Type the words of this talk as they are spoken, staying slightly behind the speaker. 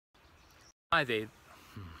Hi there.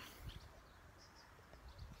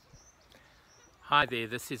 Hi there,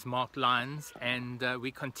 this is Mark Lyons, and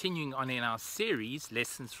we're continuing on in our series,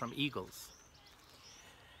 Lessons from Eagles.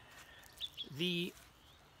 The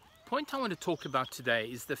point I want to talk about today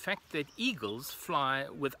is the fact that eagles fly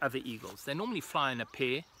with other eagles. They normally fly in a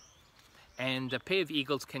pair, and a pair of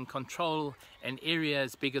eagles can control an area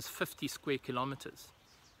as big as 50 square kilometers.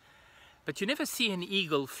 But you never see an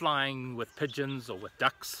eagle flying with pigeons or with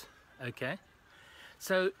ducks, okay?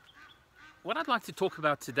 So what I'd like to talk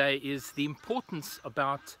about today is the importance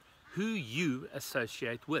about who you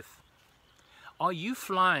associate with. Are you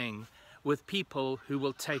flying with people who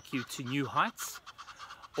will take you to new heights?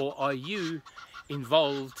 Or are you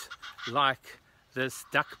involved like this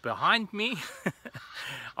duck behind me?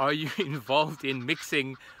 Are you involved in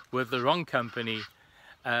mixing with the wrong company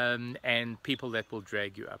and people that will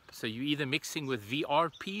drag you up? So you're either mixing with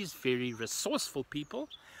VRPs, very resourceful people,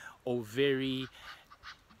 or very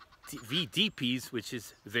VDPs, which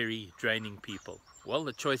is very draining people. Well,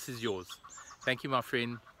 the choice is yours. Thank you, my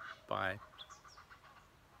friend. Bye.